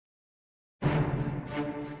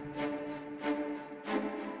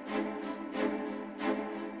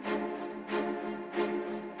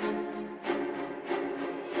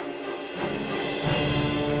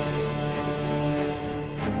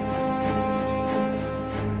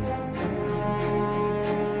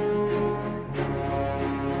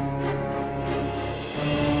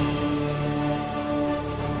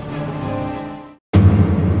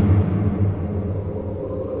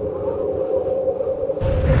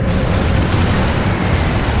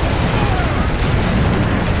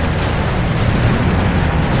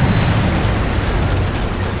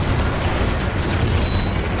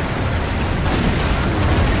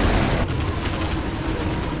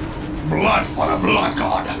for the blood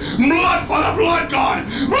god! Blood for the blood god!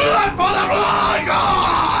 Blood for the blood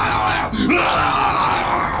god!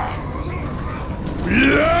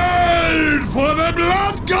 Blood for the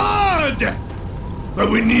blood god!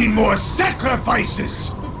 But we need more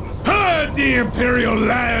sacrifices! Herd the Imperial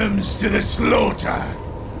lambs to the slaughter!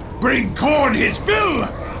 Bring Khorne his fill,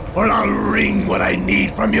 or I'll wring what I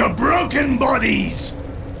need from your broken bodies!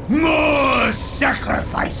 More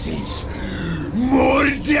sacrifices! More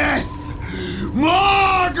death!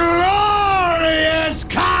 More glorious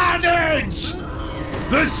carnage!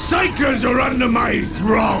 The Psychers are under my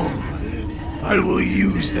thrall! I will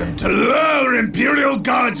use them to lure Imperial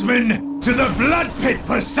Guardsmen to the blood pit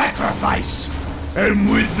for sacrifice! And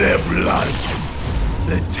with their blood,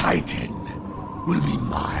 the Titan will be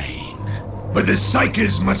mine. But the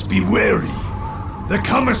Psychers must be wary. The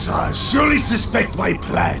Commissars surely suspect my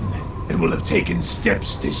plan and will have taken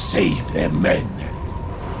steps to save their men.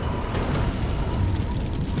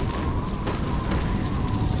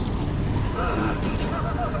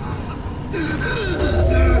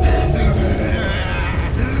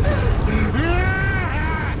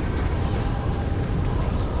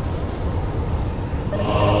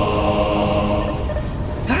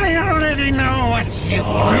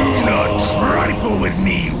 Do not trifle with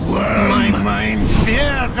me, worm! My mind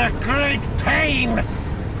fears a great pain!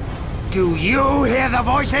 Do you hear the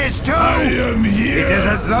voices too? I am here! It is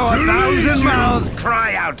as though 1,000 mouths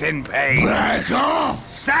cry out in pain! Back off!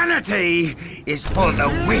 Sanity is for the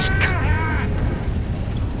weak!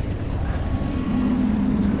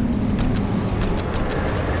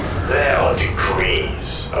 There are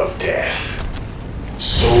decrees of death.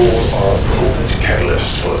 Souls are a potent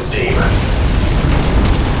catalyst for the demon.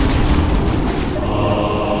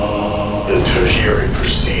 The tertiary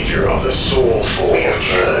procedure of the soul forge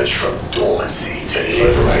emerge from dormancy to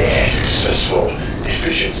liberate successful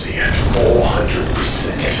efficiency at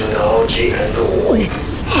 400%. Technology and all.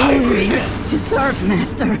 We're here to serve,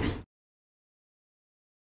 Master.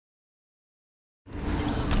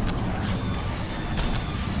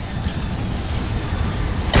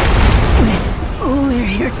 We're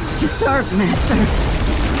here to serve, Master.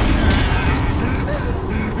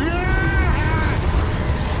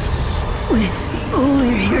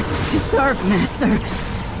 We're here to serve, Master.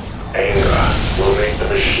 Anger will make the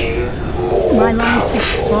machine more My life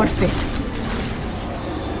is powerful. forfeit.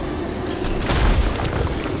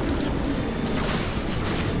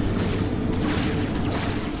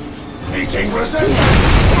 Meeting resistance!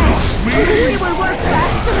 Lost me! We will work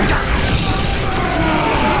faster!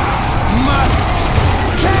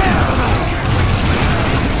 Must kill!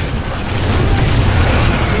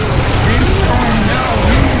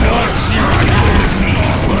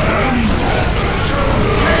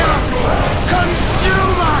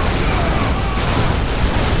 Consume us!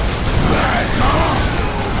 Back off!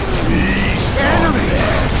 Enemies!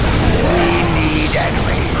 We need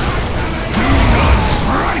enemies! Do not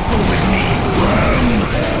trifle with me, worm!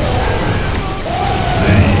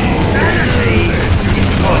 Sanity is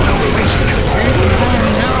for the wicked! Oh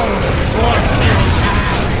no! What you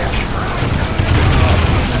ask?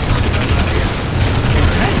 If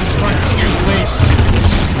that's what you wish,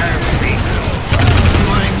 perfect.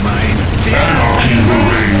 My mind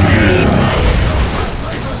fears.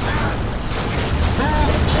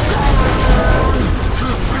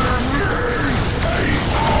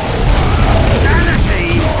 Sanity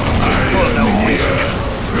is for the weak.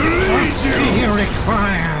 What do you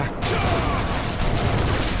require?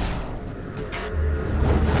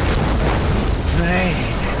 They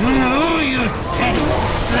know you'd say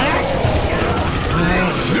that. They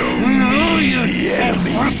know you'd say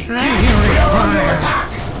what do you require?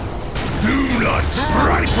 Do not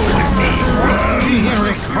trifle with me, What do worm! you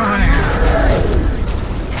require?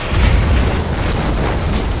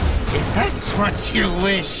 If that's what you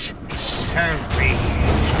wish, so be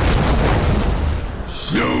it.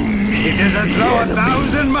 Show me It is as the though enemy.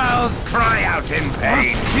 1,000 mouths cry out in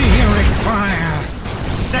pain. What do you require?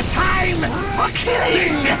 The time for killing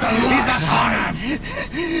is upon us.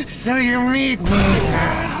 So you need me.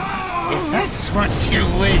 If that's what you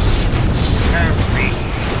wish, so be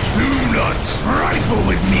it. Do not trifle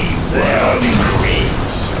with me, There are worm!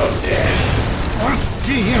 decrees of death. What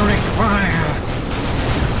do you require?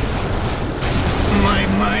 My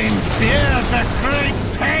mind bears a great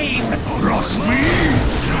pain. Cross me!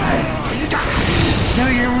 So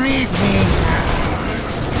you need me.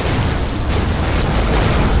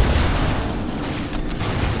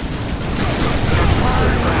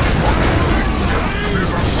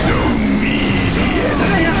 Show me the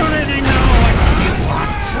enemy! I already know what you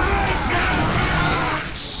want.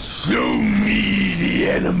 Show me the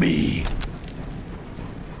enemy!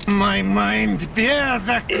 My mind bears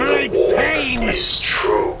a great pain! Is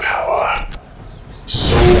true power.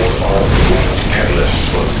 Souls are ruled endless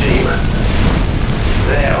for the demon.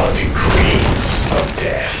 There are degrees of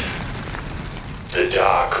death. The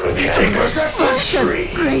dark mechanic is Precious free.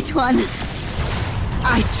 Great One,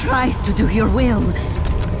 I try to do your will.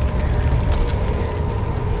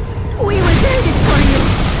 We will build it for you.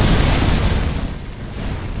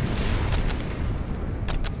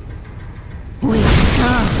 We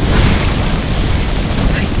shall.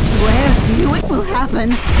 I swear to you it will happen.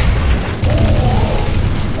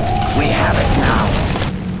 We have it now.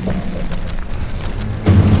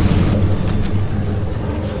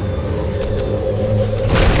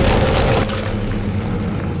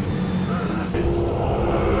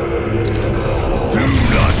 Do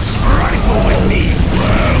not trifle with me,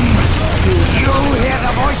 worm! Do you hear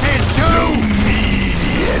the voices Show too? me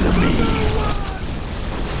the enemy!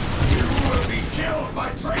 You will be killed by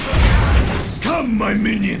traitor's hands. Come, my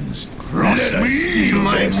minions! Let us steal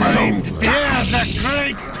My their mind souls! bears a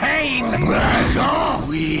great pain! Back off!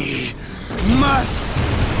 We must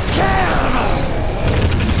kill!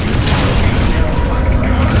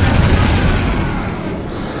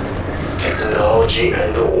 Technology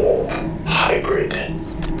and the warp. Hybrid.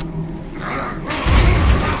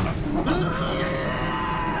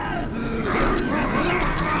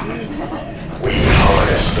 We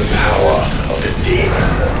harness the power of the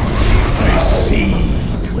demon. I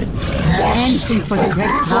seethe with Dancing for the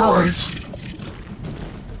great powers.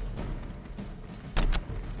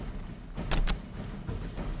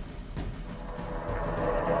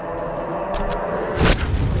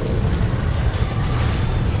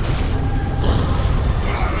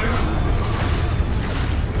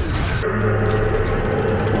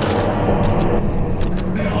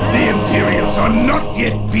 The Imperials are not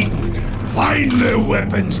yet beaten. Find their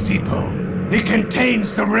weapons depot. It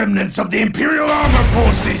contains the remnants of the Imperial armor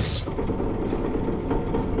forces.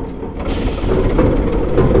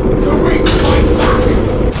 The weak fight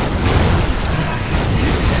back.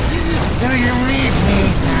 So you leave me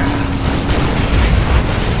now?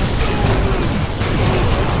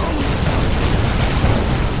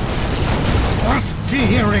 What do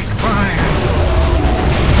you require?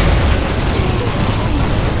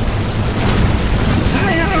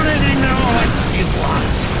 I already know what you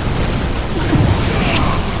want.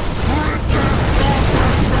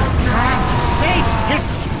 Fate is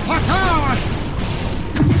foretold!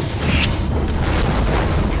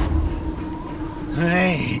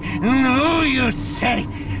 I knew you'd say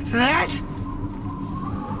that!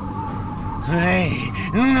 I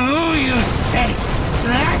knew you'd say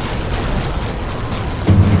that!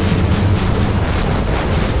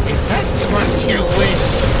 If that's what you wish,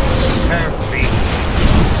 so be it.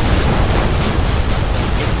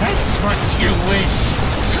 If that's what you wish,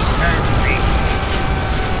 so be it.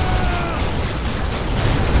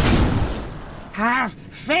 Have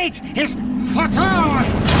fate is foretold!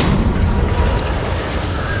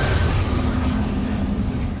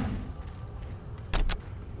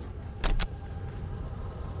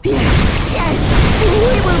 Yes,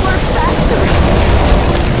 we will work faster.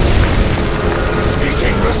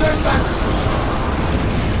 Meeting resistance.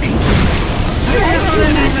 Thank you,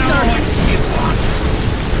 Master. What you want.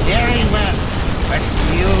 Very well, but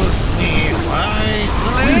use me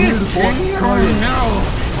wisely. You know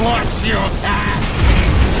what you ask.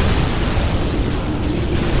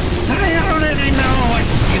 I already know what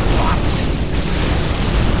you want.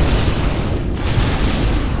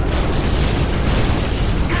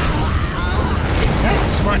 If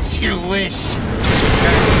that's what you wish.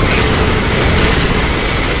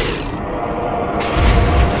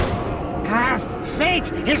 Have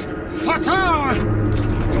fate is foretold!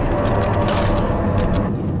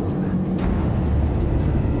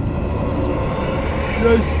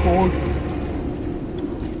 Yes, boss.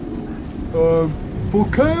 For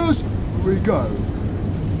chaos, we go.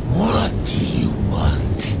 What do you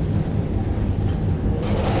want?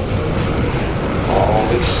 All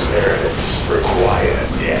experiments require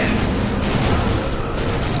death.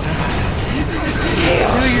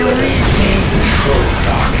 Chaos let us see the true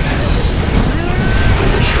darkness.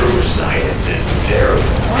 The true science is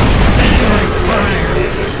terrible.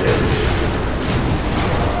 Magnificent.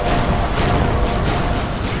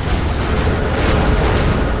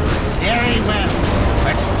 Very well,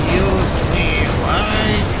 but use me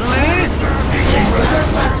wisely. Meeting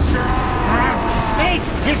resistance. Have fate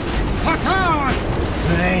is foretold!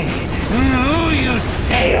 I knew you'd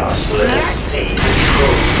say Chaos let us that. see the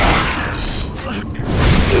true darkness.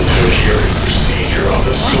 The coherent procedure of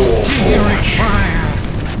the soul Do you forge. require?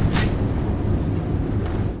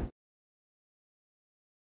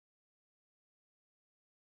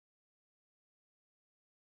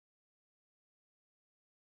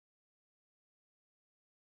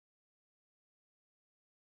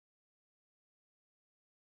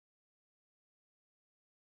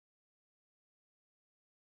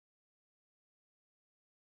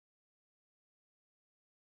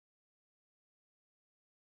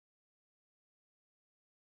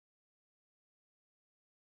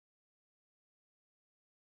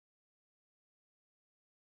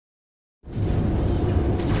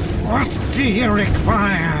 What do you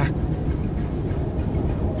require?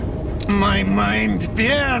 My mind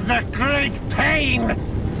bears a great pain.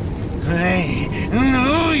 I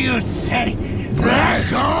knew you'd say,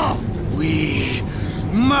 Back off! we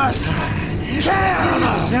must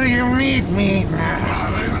kill! So you need me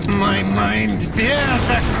now. My mind bears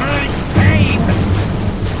a great pain.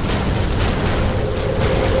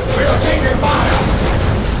 We're taking fire!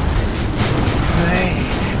 I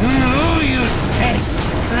knew you'd say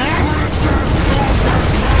that.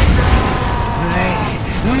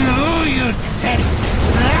 I knew you'd say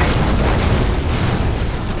that.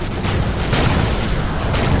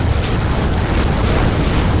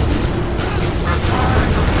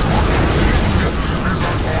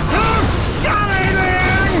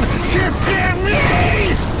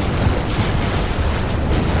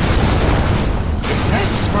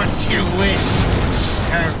 What you wish,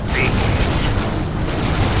 so be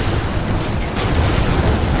it.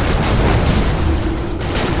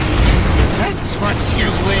 That's what you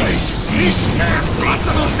wish. I see.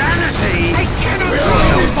 Impossible sanity. I cannot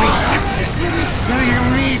do fire. So you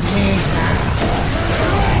need me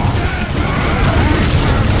now.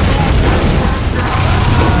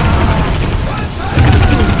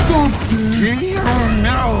 Do you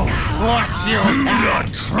know what you Do not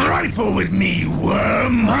trifle with me,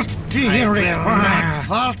 worm! What do you require?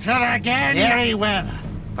 Falter again? Very well.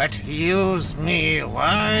 But use me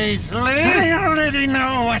wisely. I already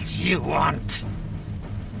know what you want.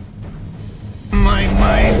 My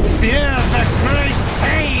mind bears a great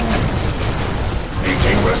pain.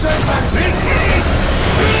 Meeting resistance! Retreat!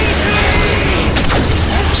 Retreat!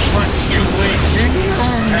 That's what you wish. You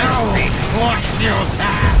know what you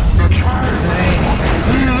ask. I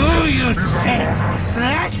knew you'd say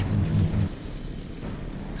that.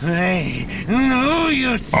 I knew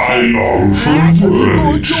you'd say I offer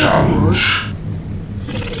worthy challenge.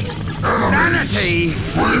 sanity.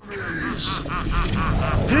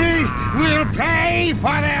 He will pay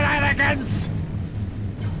for their arrogance.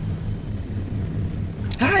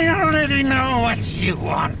 I already know what you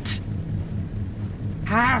want.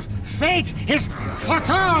 Our fate is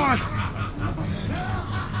foretold.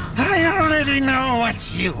 I already know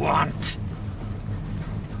what you want.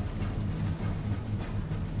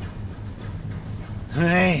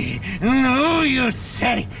 I knew you'd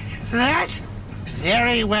say that.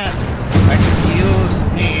 Very well, but use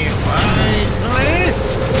me wisely.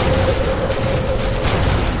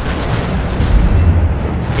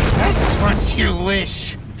 If that's what you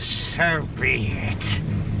wish, so be it.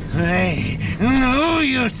 I knew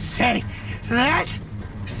you'd say that.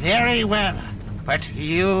 Very well. But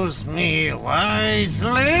use me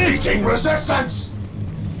wisely. Meeting resistance!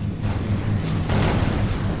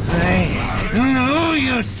 I knew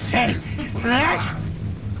you'd say that.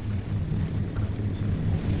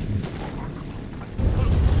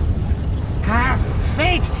 Our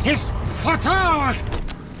fate is foretold.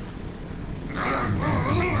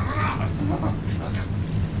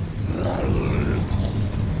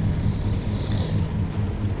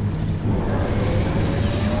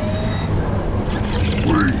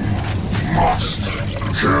 Must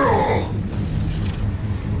kill.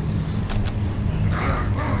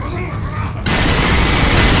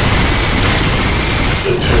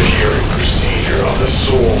 The tertiary procedure of the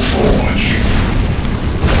Soul Forge.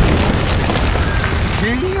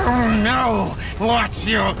 Do you know what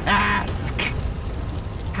you ask?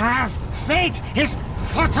 Our fate is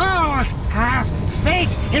foretold. Our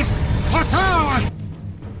fate is foretold.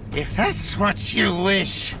 If that's what you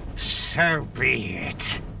wish, so be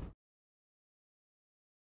it.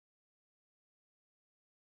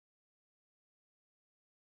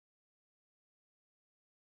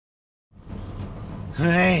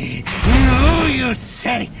 I knew you'd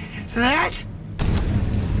say that.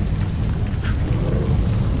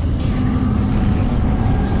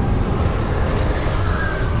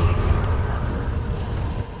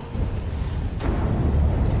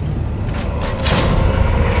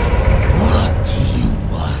 What do you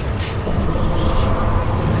want?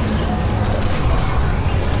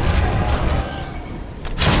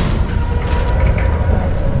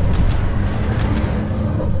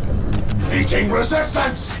 Meeting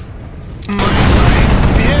resistance! My mind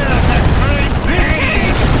bears a great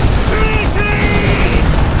pain! Retreat!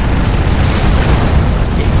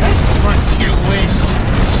 If that's what you wish,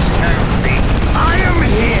 so be it. I am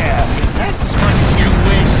here! If that's what you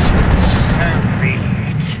wish, so be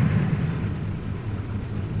it.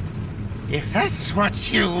 If that's what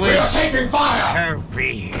you wish, We are taking fire! so be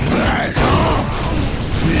it. Back off!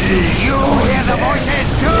 You hear the voices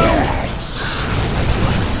too?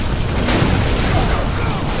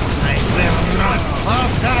 I will not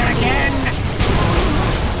falter again!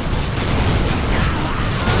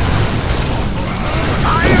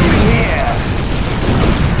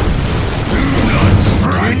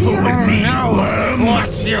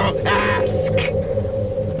 what you ask.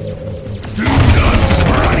 Do not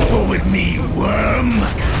trifle with me, worm!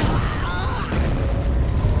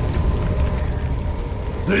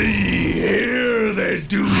 They hear their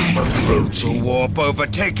doom The approaching. warp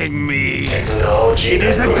overtaking me. Technology It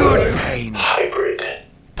is a and good growing. pain. Hybrid.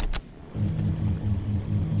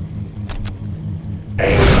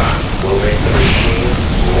 Anger will make the machine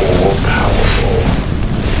more powerful.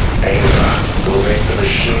 Anger will make the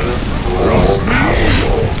machine more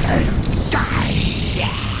powerful. And die!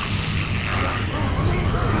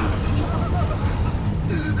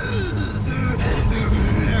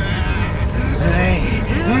 I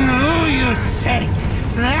knew you'd say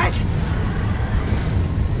that.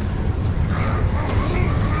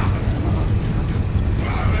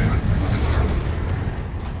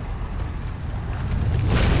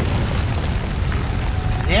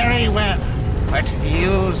 Very well, but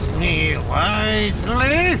use me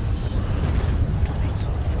wisely.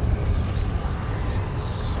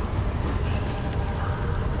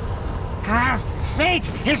 Our fate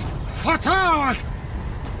is foretold.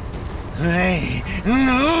 I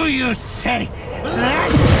knew you'd say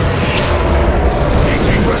that.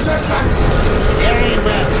 Meeting resistance! Very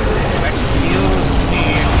well, but use me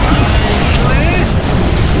wisely.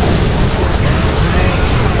 I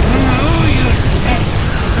knew you'd say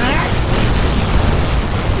that.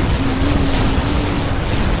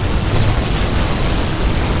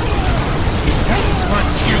 If that's what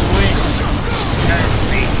you wish, so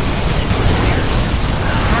be it.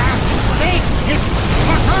 Our fate is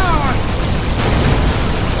foretold.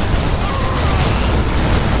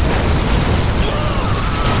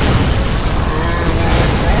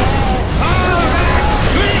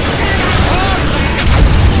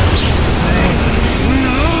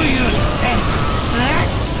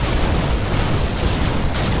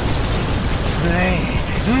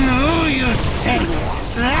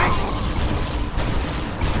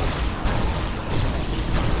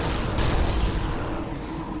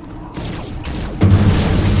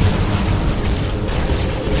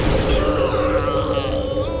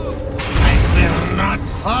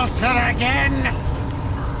 Falter again!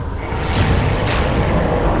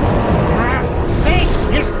 Our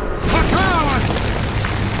fate is foretold!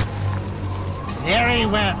 Very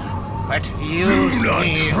well, but you Do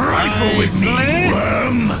not trifle with me,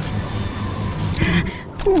 worm!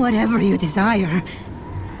 Whatever you desire.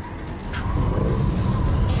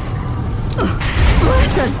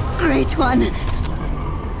 Bless us, Great One.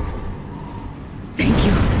 Thank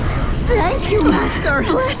you. Thank you, Master.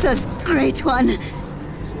 Bless us, Great One.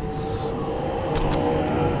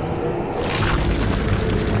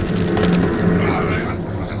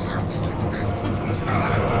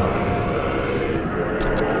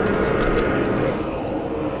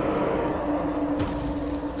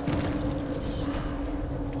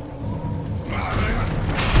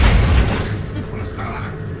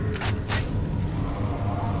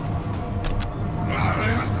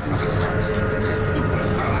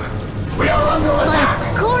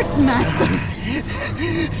 Of course, Master.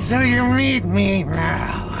 So you need me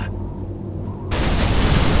now.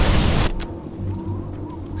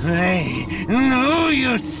 I knew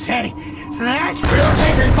you'd say that. We're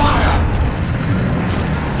taking fire!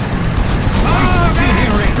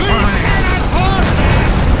 Tiran fire!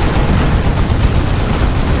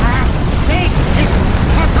 Our fate is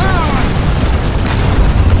foretold!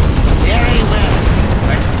 Very well,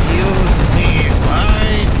 but use me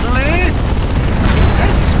wisely. If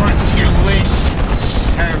that's what you wish,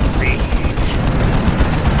 so be it.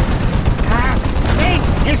 Our fate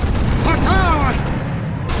is foretold!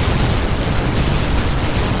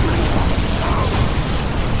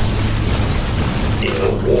 In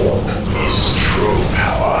the warp is true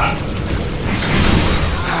power.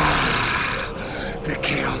 The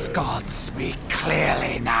Chaos Gods speak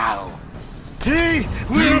clearly now. He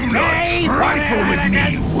will Do not pay for trifle with me,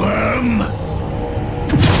 arrogance. worm!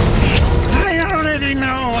 I already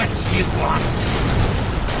know what you want.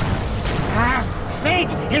 Our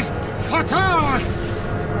fate is foretold.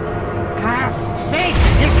 Our fate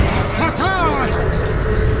is foretold.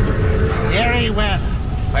 Very well,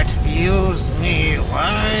 but use me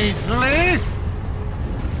wisely.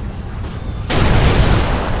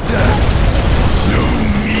 Show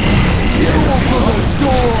me You won't go to the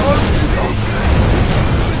door!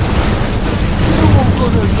 You won't go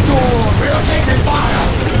to the door! We're taking fire!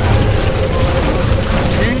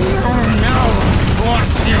 Do you know what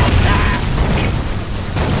you ask?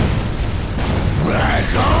 back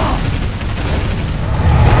off!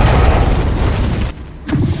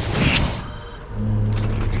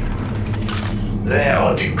 There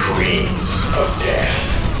are degrees of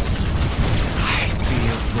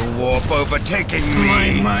the warp overtaking me.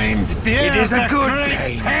 My mind fears it is a good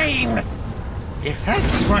pain. If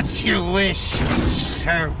that's what you wish,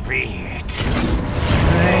 so be it.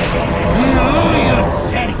 No, you'd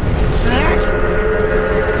say that.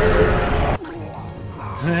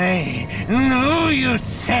 I know you'd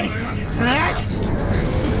say that.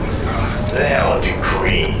 There are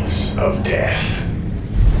degrees of death.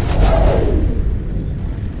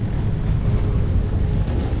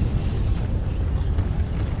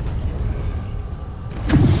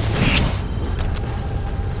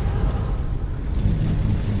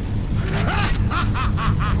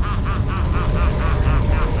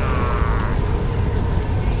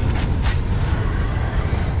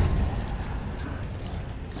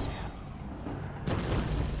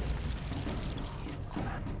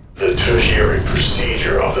 The tertiary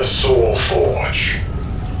procedure of the Soul Forge.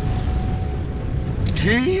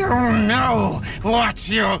 Do you know what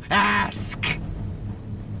you ask?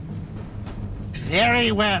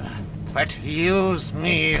 Very well, but use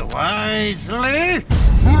me wisely.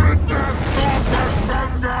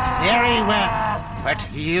 Very well, but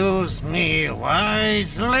use me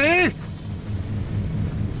wisely.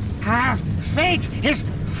 Our fate is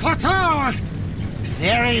foretold.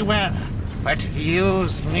 Very well, but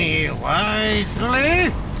use me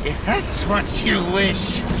wisely. If that's what you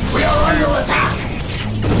wish. We are under attack!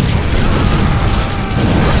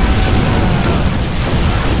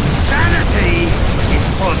 Sanity is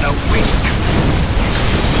for the weak.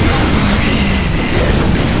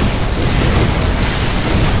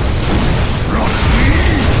 Rush me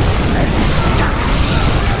and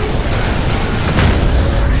die.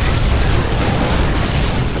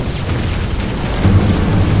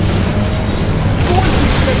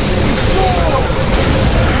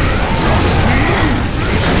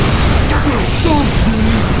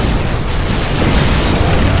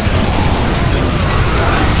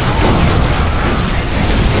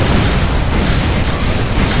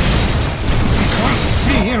 What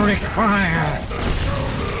do you require?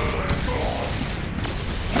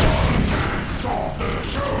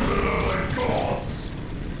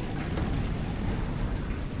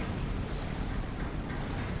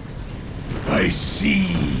 I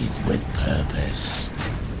seethe with purpose.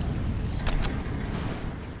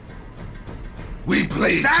 We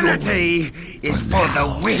play Sanity is for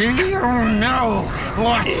the weak. Do you know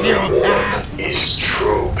what you ask? Is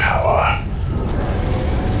true power.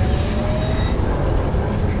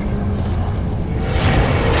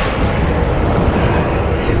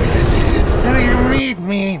 So you need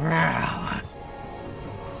me now.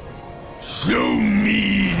 Show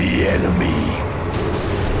me the enemy.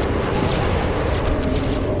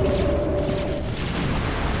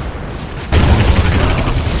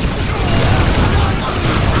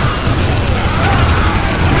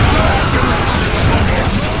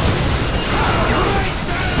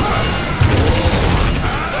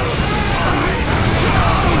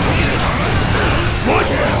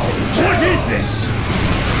 What is this?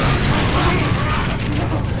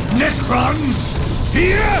 Necrons?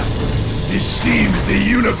 Here? It seems the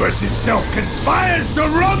universe itself conspires to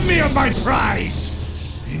rob me of my prize!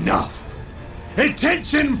 Enough!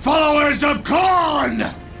 Attention, followers of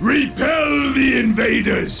Khorne! Repel the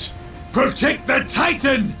invaders! Protect the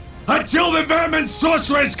Titan until the vermin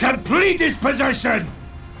sorceress complete his possession!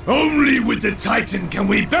 Only with the Titan can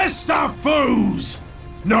we best our foes!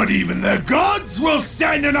 Not even the gods will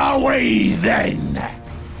stand in our way then!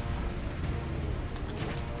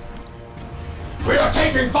 We are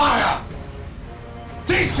taking fire!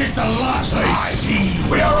 This is the last time! I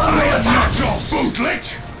see! We are under I am attack! not your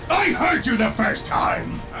bootlick! I heard you the first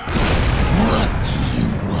time! What do you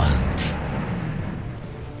want?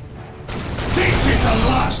 This is the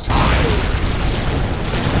last time!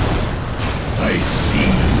 I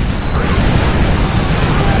see!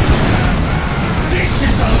 This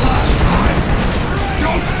is the last time!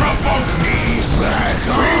 Don't provoke me! Back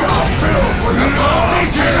We are off! built for the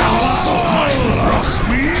This is the last time! Trust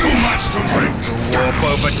me! Too much to drink! The warp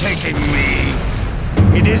overtaking me.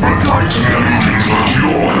 It is a good I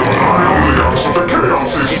only answer the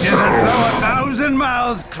chaos It is as itself! though 1,000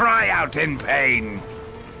 mouths cry out in pain.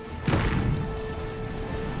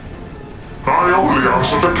 I only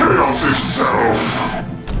answer the chaos itself!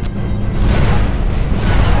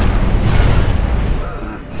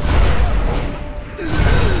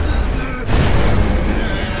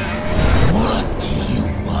 What do you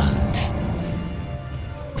want?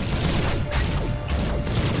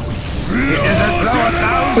 It is as though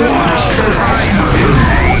 1,000 mouths cry out in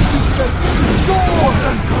pain.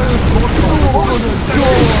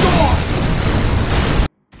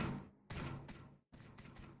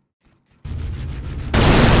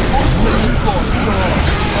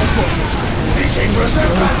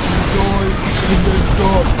 resistance!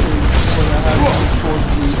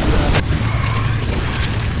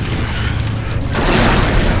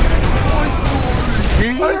 Do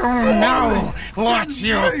you know what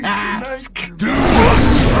you ask? Do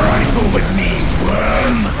not trifle with me,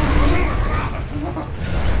 worm!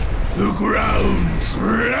 The ground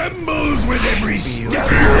trembles with every step.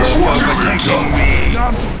 Overtaking me.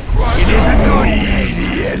 It is a good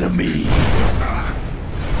the enemy.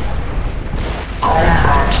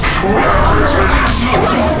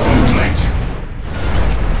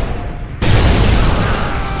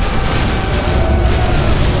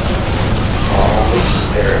 All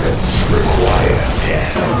experiments require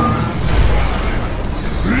death.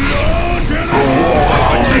 Lord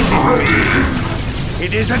enemy!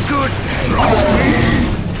 It is a good Trust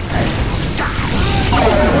me!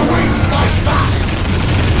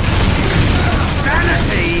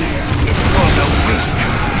 sanity is for the weak.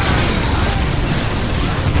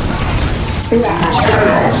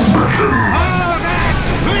 Follow that!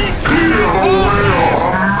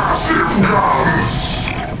 Massive guns!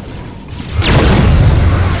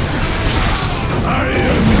 I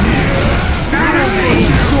am here! Sanity is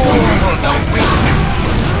for the weak.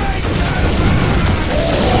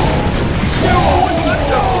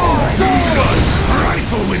 Do not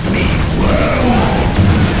trifle with me, worm!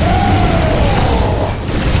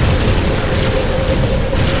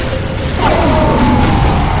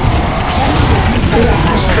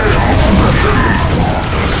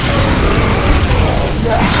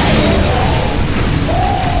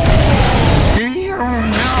 Do you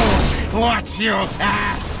know what you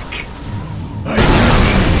ask? I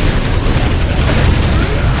see.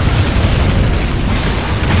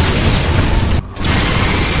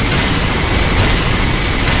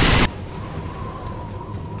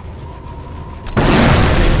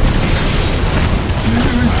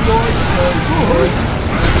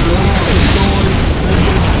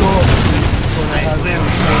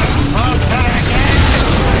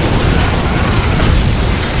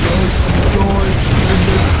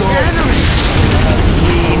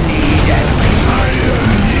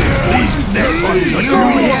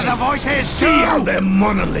 See how their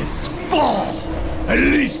monoliths fall! At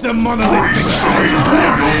least the monolith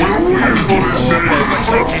will live for this day for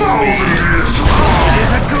 1,000 years to come! It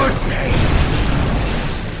is a good day.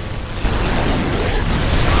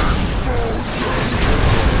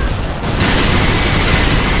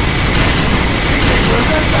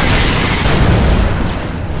 Resistance!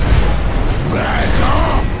 back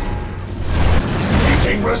off!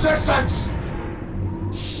 Meeting resistance!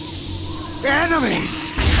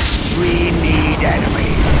 Enemies! We need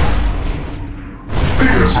enemies.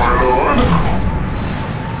 Yes, my lord.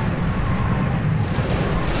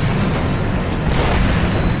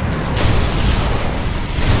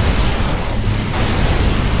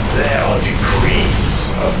 There are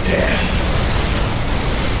degrees of death.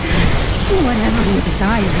 Whatever you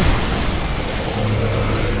desire.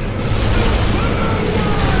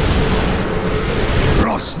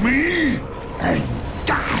 Trust me and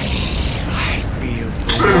die. I feel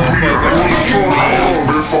All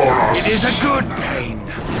before us. It is a good pain.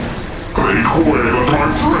 They quail at my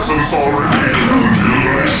presence already.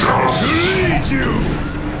 Delicious. to lead you.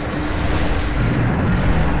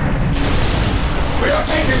 We are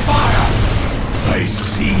taking fire. I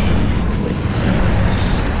see with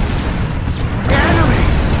purpose.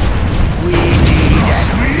 Enemies! We need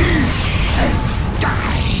Trust enemies. me and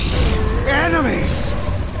die. Enemies!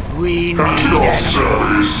 We need At your enemies.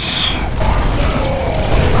 service.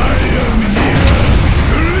 I am here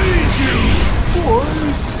to lead you.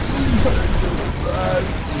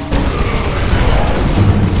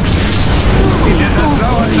 It is as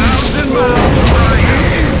though 1,000 miles away.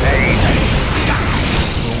 Pain.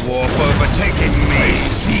 The warp overtaking I me.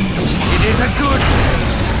 see It is a good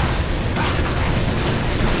place.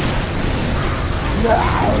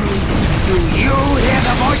 Do you hear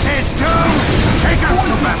the voices too? Take us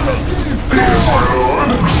to battle. Yes, my lord.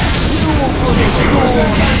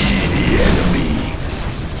 the enemy.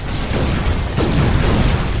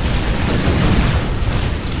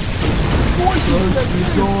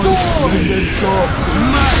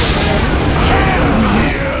 I am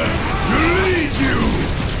here to lead you.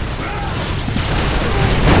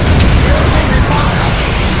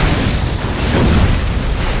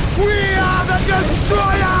 We are the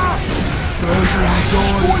destroyer!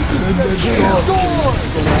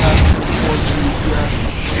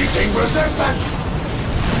 Meeting resistance.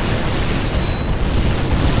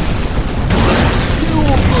 To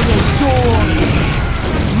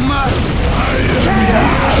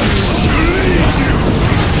lead you.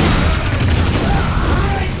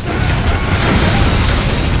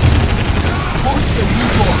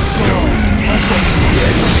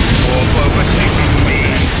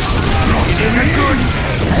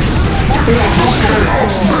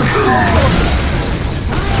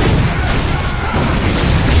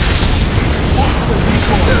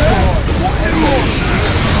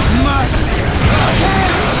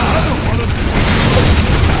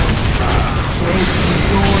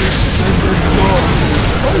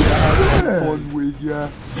 fun with ya.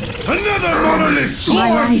 Another monolith! My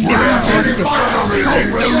life is imperfect. Soak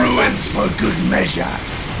the ruins for good measure.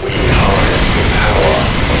 We harness the power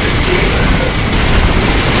of the demon.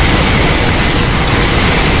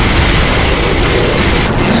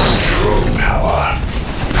 His true power.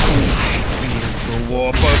 The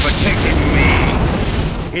warp overtaking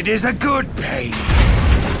me. It is a good pain.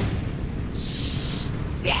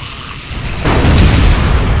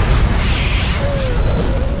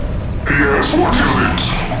 Yes, what is it?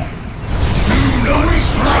 Do not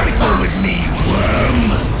trifle with me,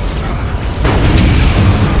 worm!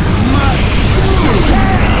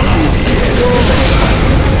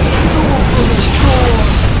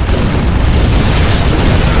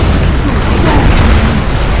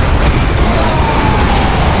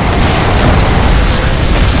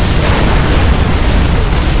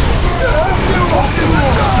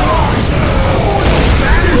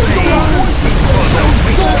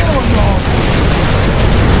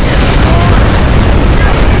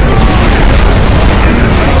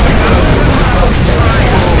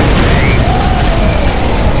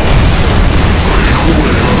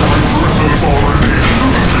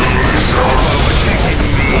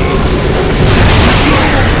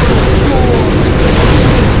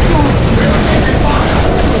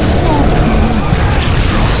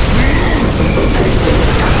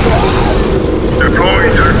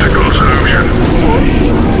 Deploy tactical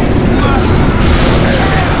solution.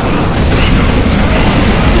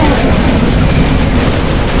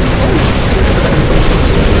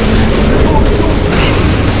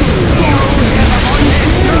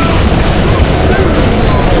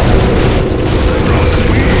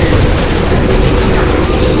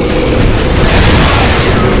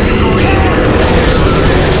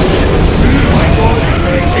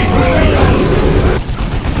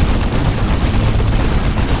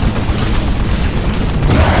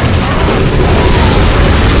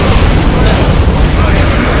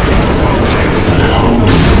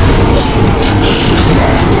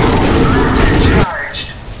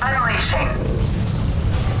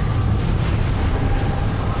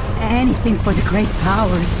 Anything for the great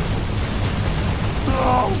powers.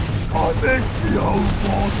 Oh, I miss the old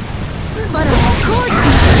boss. But of course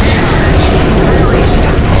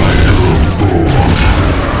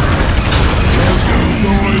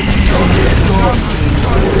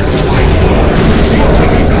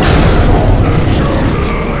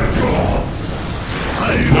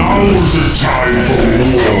Now's the time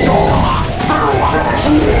for war. Ferocross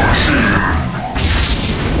war shield.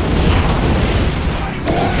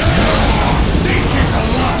 This is the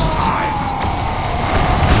last time!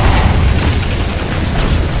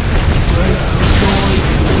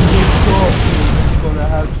 Gonna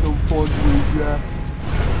have some fun with ya.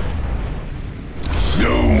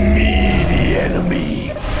 Show me the enemy!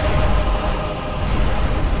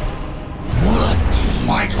 What?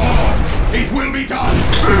 My God! It will be done!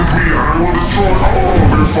 Stand here and will destroy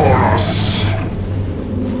all before us.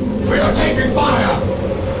 We are taking fire!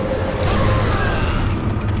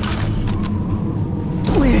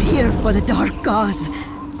 we're here for the dark gods.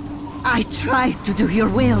 I tried to do your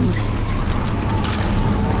will.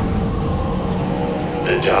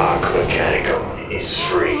 The dark mechanicum is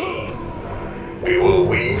free. We will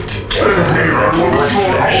weave together and will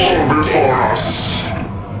destroy all before us.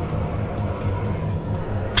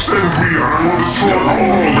 Stand here and will destroy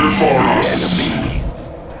all before us.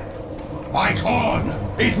 My Khorne!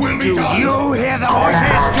 It will be Do done! you hear the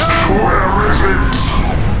voices too? Where is it?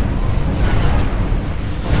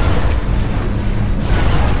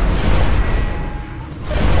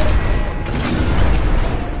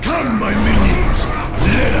 Come, my minions!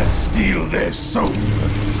 Let us steal their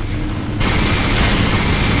souls!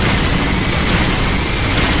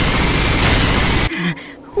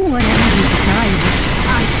 Whatever you decide,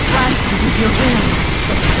 I tried to do your will.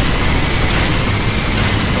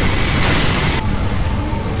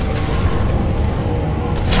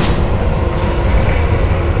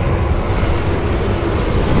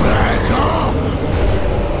 Back off!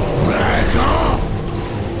 Back off!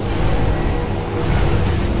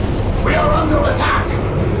 We are under attack!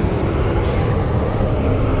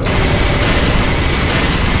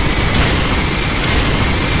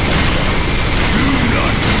 Do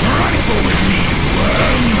not trifle with me,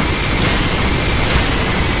 worm!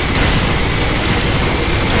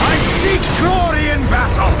 I seek glory in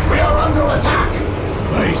battle. We are under attack!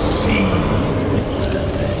 I see with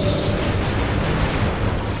purpose.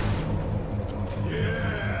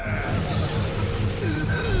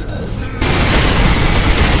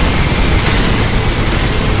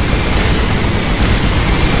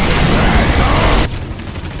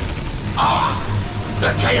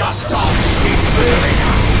 The Chaos Gods speak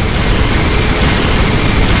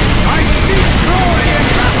I see glory in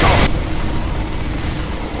battle!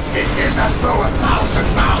 It is as though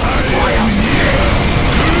 1,000 mouths cry out in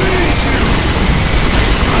pain.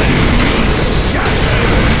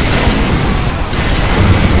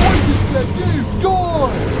 Voices said you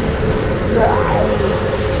die!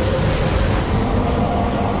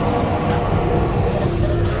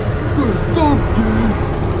 Good dump you!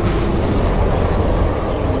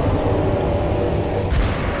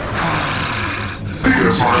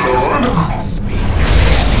 Yes, my lord.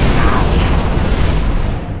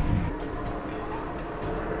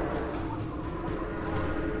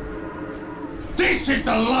 This is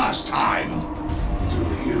the last time.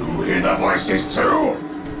 Do you hear the voices too?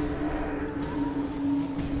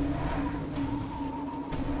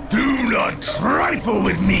 Do not trifle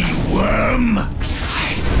with me, worm!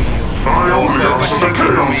 I only answer the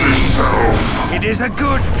chaos itself. It is a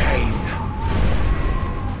good pain.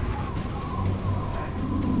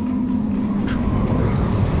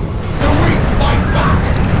 The weak fight back.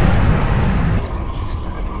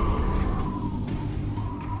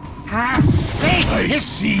 Fate I is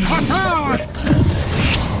see cut out! with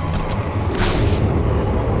purpose.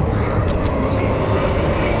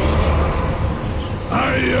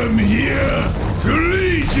 I am here to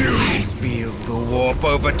lead you! I feel the warp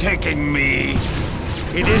overtaking me.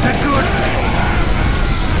 It is a good pain.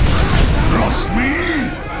 Cross me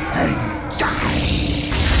and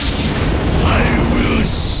die! I will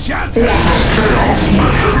shatter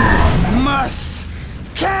Must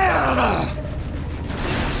kill!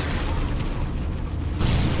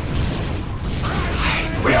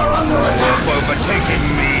 We are under attack. Warp overtaking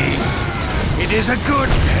me. It is a good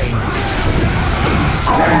pain.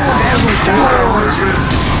 Where is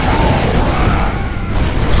it?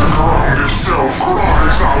 The ground itself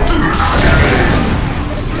cries out in agony.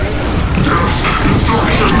 Death,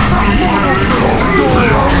 destruction, and Hear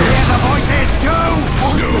the voices too!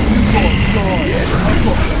 Show me the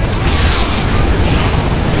enemy!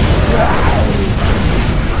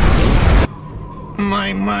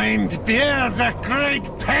 My mind bears a great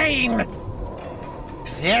pain.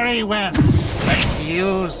 Very well, but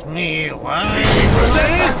use me wisely.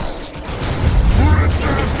 resistance.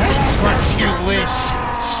 That's what you wish,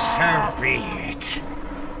 so be it.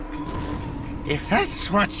 If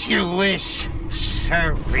that's what you wish,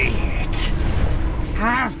 so be it.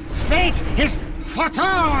 Have fate is fatal! I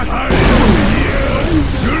am here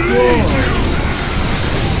to lead you!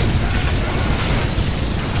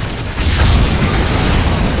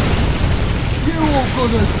 You are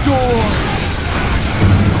gonna die!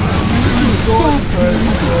 You don't pay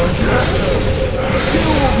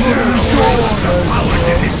Power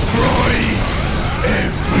to destroy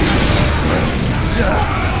everything!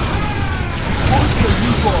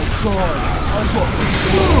 You got die! I got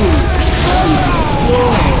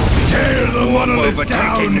Tear the monolith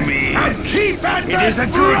overtaking down me. and keep at It the is a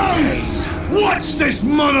good throat! Watch this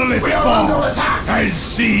monolith We are fall under attack. and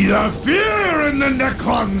see the fear in the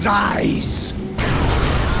Necron's eyes!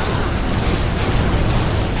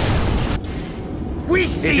 We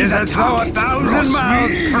see It is the as though target 1,000 cross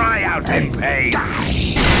mouths me cry out in pain.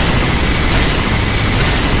 Die!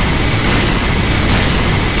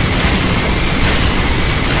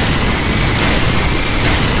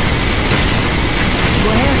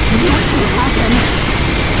 Swear to you it will happen.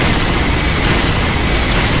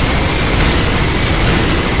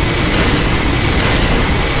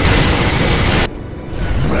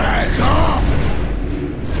 Back off!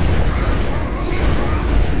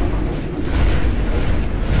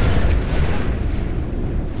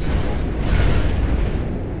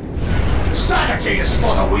 Sanity is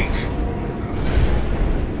for the weak.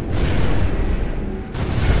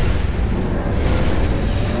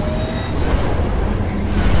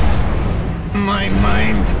 My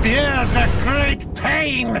mind bears a great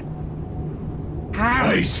pain.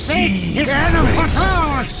 I see Is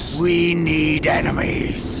enemies. We need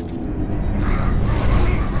enemies.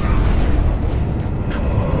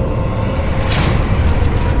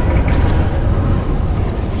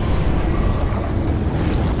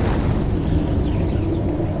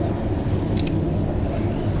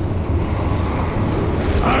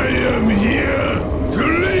 I am here to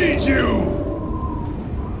lead you!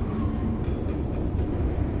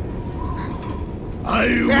 I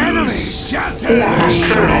will shatter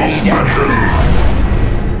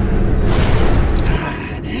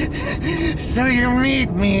So you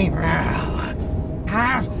need me now.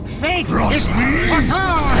 Have faith Cross is me fatal.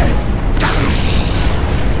 and die!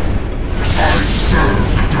 I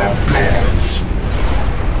serve the dark gods.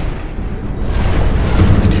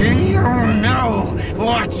 Do you know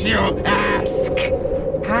what you ask?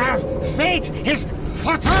 Have fate is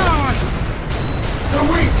foretold! The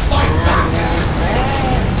weak fight back!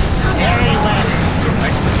 Very well,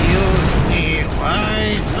 but use me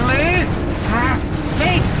wisely. Have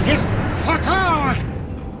fate is foretold!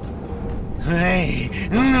 I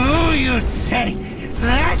knew you'd say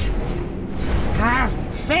that! Have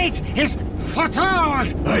fate is foretold!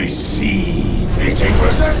 I see. Meeting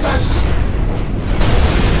resistance!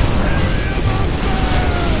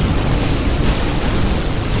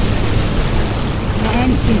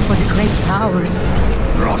 Anything for the great powers.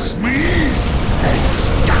 Cross me and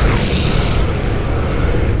die!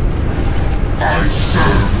 I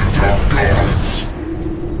serve the dark gods.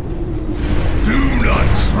 Do not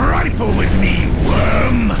trifle with me,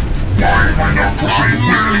 worm! Why am I not pushing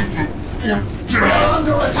live for death?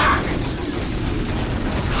 Under attack!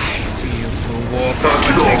 I feel the war At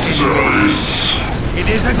your service. It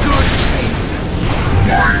is a good thing.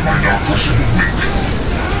 Why am I not pushing weak?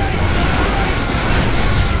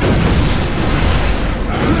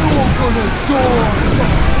 You're gonna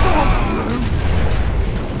die!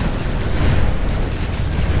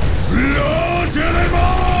 Slaughter them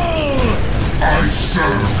all! I serve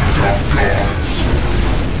the dark gods.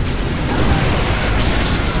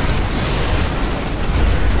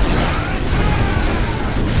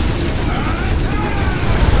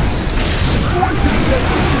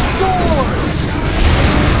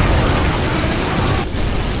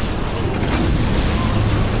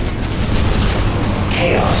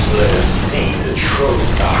 Chaos, let us see the true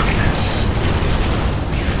darkness.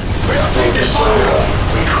 Take slower,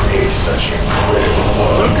 we create such incredible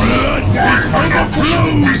The worlds. blood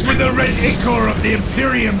overflows with the red ichor of the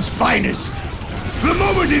Imperium's finest. The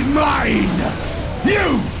moment is mine!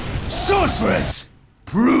 You, sorceress!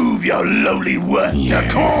 Prove your lowly worth to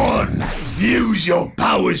Khorne! Use your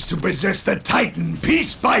powers to possess the Titan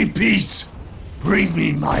piece by piece! Bring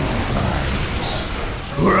me my prize,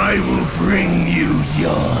 or I will bring you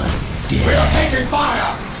your death. We are taking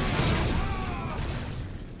fire!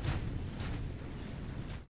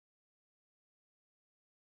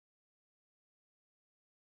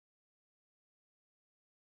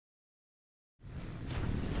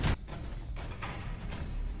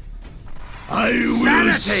 I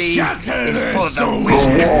will Sanity shatter is their for the souls! The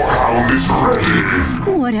Warhound is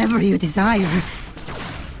ready. Whatever you desire.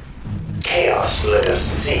 Chaos, let us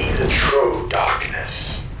see the true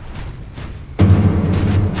darkness.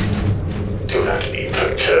 Do not be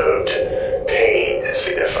perturbed. Pain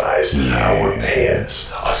signifies our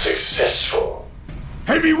pairs are successful.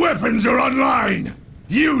 Heavy weapons are online!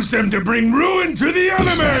 Use them to bring ruin to the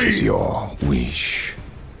enemy! That is your wish.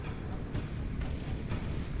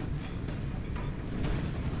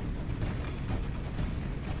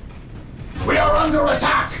 We are under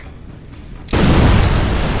attack!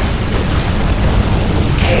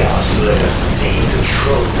 Chaos, let us see the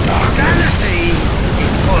true darkness. Sanity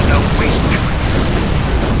is for the weak.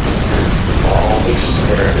 All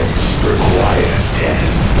experiments require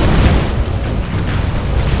death.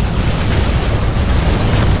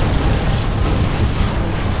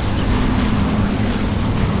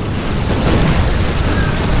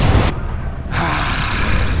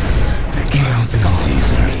 The chaos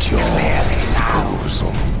Abilities are at your clearly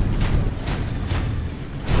disposal.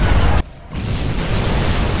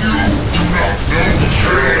 You do not know The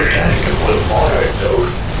true mechanic will honor its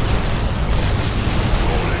oath.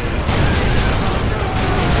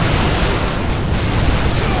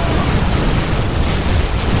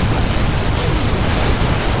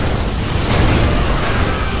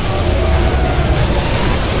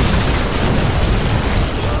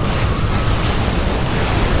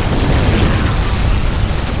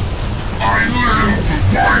 I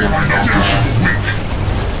live. Why am I not pushing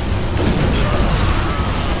weak?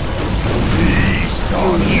 Beast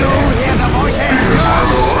on You hear the voices?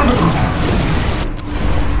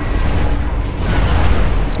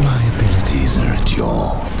 My abilities are at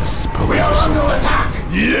your disposal. attack!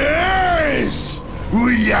 Yes!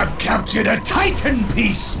 We have captured a Titan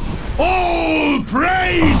piece! All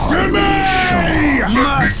praise to me! Let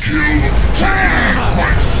me kill to ease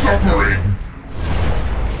my suffering.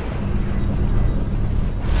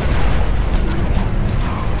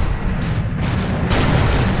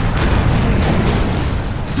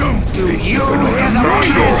 Don't think You can hear the At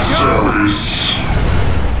your voices? service.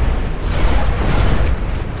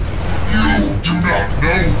 You do not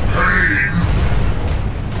know pain.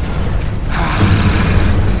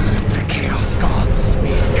 The chaos gods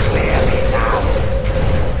speak clearly now.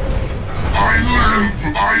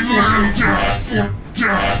 I live death.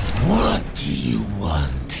 Death. What do you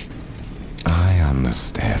want? I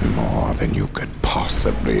understand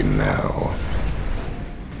Possibly no.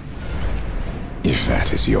 If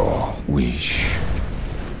that is your wish.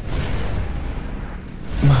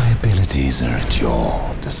 My abilities are at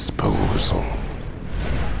your disposal.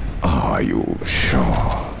 Are you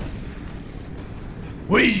sure?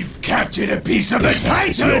 We've captured a piece of the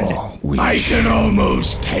Titan! your wish. I can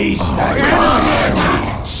almost taste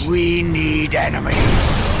that. We need enemies.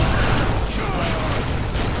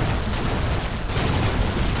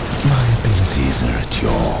 My abilities are at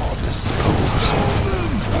your disposal.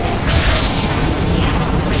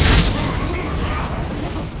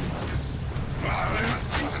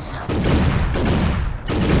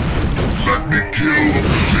 Let me kill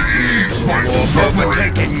to ease my suffering.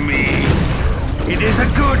 Overtaking me. It is a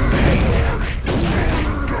good thing.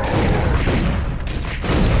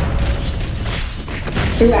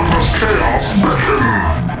 Formless chaos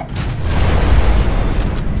begin.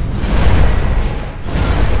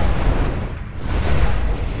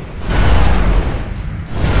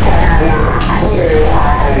 Onward,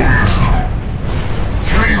 Khorne!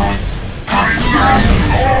 Chaos consumes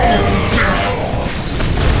all deaths.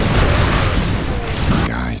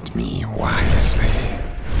 Guide me wisely.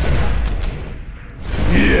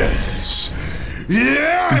 Yes!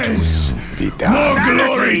 Yes! Be done. More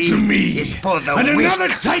glory to me! is for the and weak. another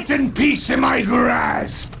Titan piece in my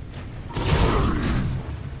grasp!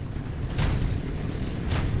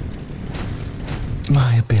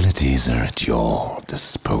 My abilities are at your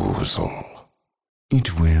disposal.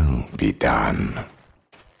 It will be done.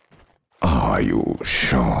 Are you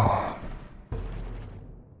sure?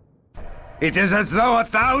 It is as though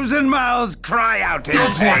 1,000 mouths cry out in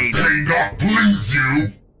Does my pain. pain not please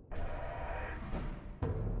you?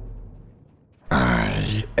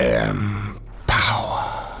 I am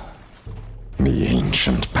power. The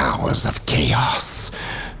ancient powers of chaos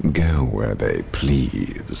go where they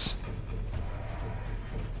please.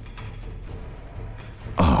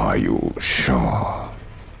 Are you sure?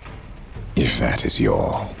 If that is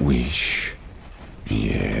your wish,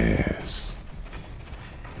 yes.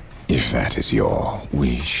 If that is your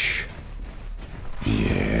wish,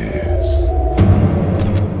 yes.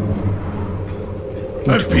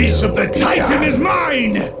 A piece of the Titan is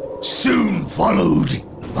mine! Soon followed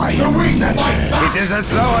by another. It is as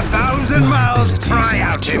though 1,000 mouths cry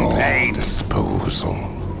out in your pain. disposal.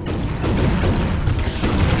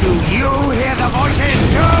 Do you hear the voices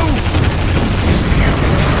too? Is the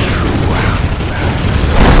only true answer.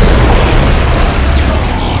 Too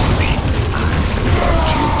easily, I want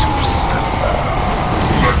you to suffer.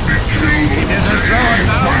 Let me kill It is to as though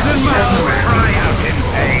ease my 1,000 mouths suffering. cry out in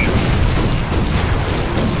pain.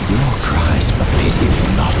 Your cries for pity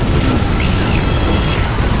will not move me.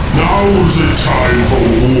 Now's the time for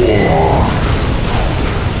war.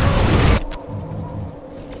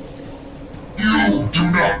 You do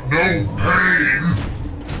not know pain.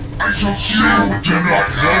 I shall show you do not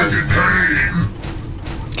know pain.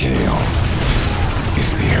 Chaos is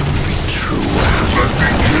the only true Let answer. me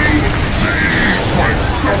kill to ease my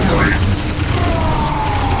suffering.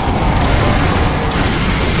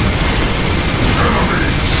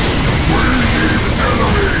 Enemies! We need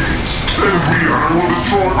enemies! Send me and I will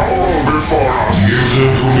destroy all before us. Give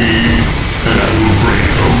them to me, and I will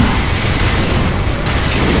break them.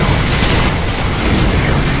 Chaos is the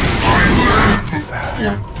only I live answer.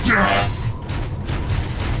 for death.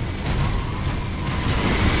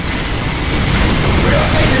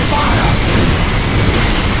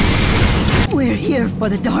 We're here for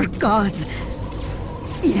the Dark Gods.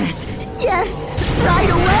 Yes, yes, right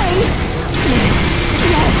away. Yes,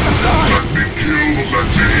 yes, of course. Let me kill them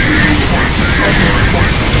to ease my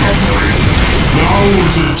suffering.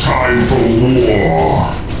 Now's the time for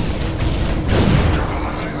war.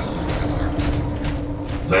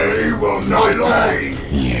 They will not die.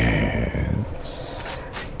 Yes.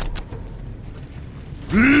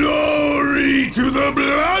 Glory to the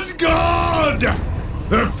Blood God!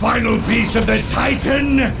 The final piece of the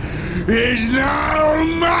Titan is now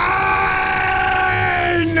mine!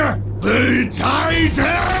 The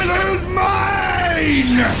Titan is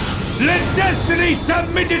mine! Let destiny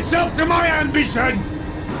submit itself to my ambition!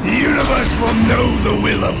 The universe will know the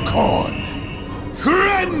will of Khorne.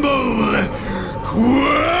 Tremble!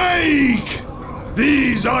 Quake!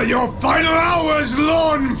 These are your final hours,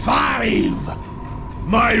 Lorne 5!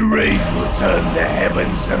 My reign will turn the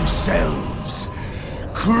heavens themselves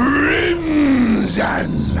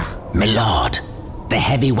crimson! Milord, the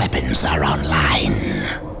heavy weapons are online.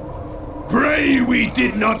 Pray we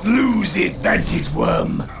did not lose the advantage,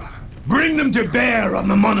 Worm. Bring them to bear on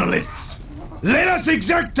the monoliths. Let us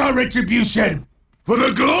exact our retribution for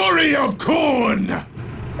the glory of Khorne!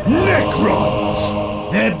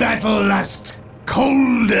 Necrons! Their battle lust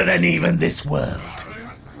colder than even this world.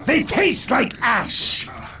 They taste like ash.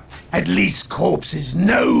 At least corpses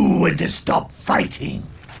know when to stop fighting.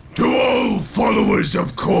 To all followers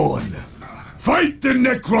of Khorne, fight the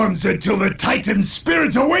Necrons until the Titan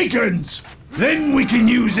spirit awakens! Then we can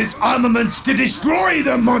use its armaments to destroy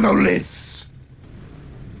the monoliths!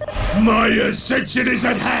 My ascension is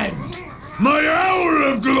at hand! My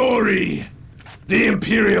hour of glory! The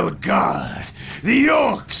Imperial Guard, the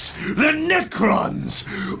Orcs, the Necrons,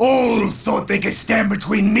 all thought they could stand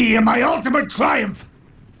between me and my ultimate triumph,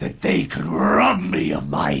 that they could rob me of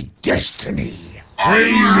my destiny.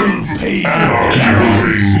 They will pay for their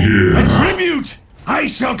arrogance. A tribute I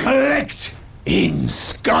shall collect in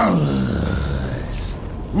skulls.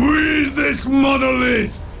 With this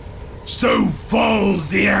monolith, so falls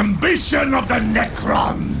the ambition of the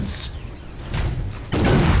Necrons.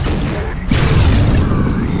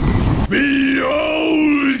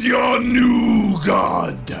 Behold your new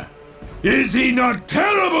god! Is he not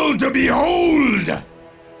terrible to behold?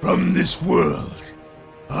 From this world,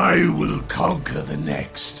 I will conquer the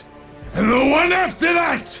next. And the one after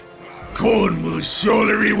that, Khorne will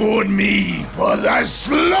surely reward me for the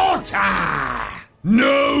slaughter!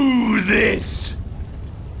 Know this!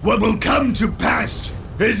 What will come to pass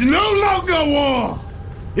is no longer war!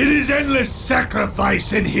 It is endless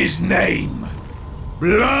sacrifice in his name!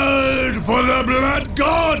 Blood for the blood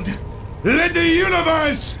god! Let the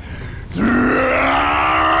universe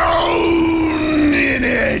drown in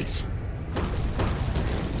it!